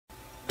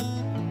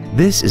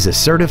This is a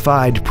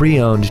certified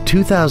pre-owned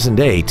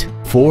 2008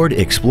 Ford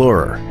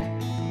Explorer.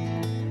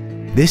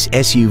 This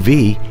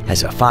SUV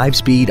has a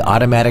 5-speed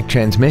automatic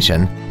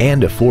transmission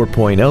and a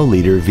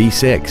 4.0-liter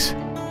V6.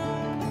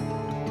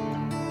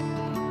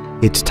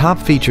 Its top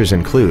features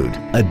include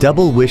a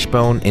double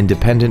wishbone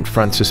independent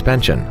front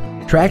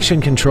suspension,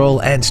 traction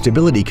control and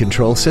stability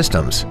control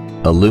systems,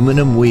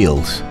 aluminum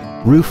wheels,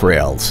 roof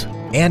rails,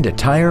 and a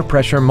tire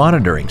pressure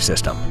monitoring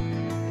system.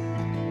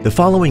 The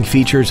following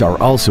features are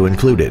also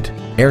included: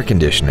 air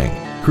conditioning,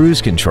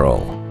 cruise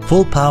control,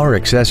 full power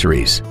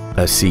accessories,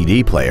 a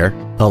CD player,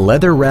 a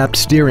leather-wrapped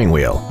steering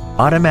wheel,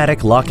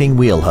 automatic locking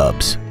wheel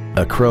hubs,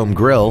 a chrome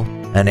grille,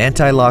 an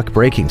anti-lock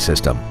braking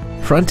system,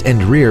 front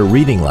and rear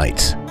reading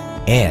lights,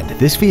 and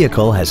this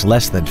vehicle has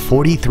less than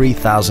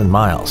 43,000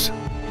 miles.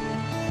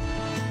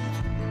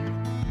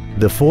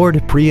 The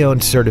Ford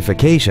Pre-Owned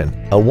Certification,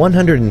 a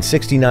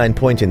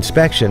 169-point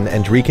inspection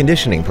and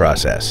reconditioning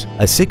process,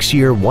 a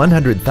 6-year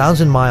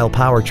 100,000-mile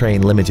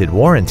powertrain limited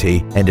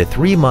warranty, and a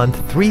 3-month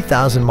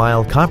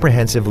 3,000-mile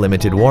comprehensive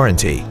limited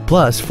warranty,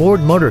 plus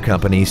Ford Motor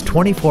Company's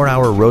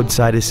 24-hour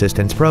roadside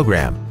assistance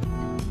program.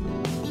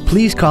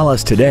 Please call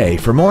us today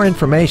for more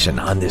information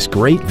on this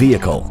great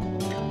vehicle.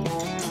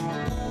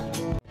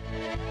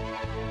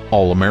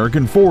 All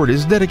American Ford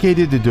is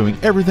dedicated to doing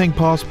everything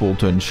possible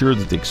to ensure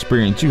that the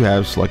experience you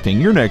have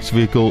selecting your next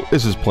vehicle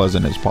is as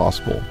pleasant as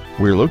possible.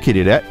 We're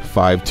located at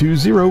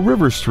 520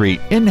 River Street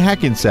in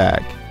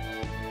Hackensack.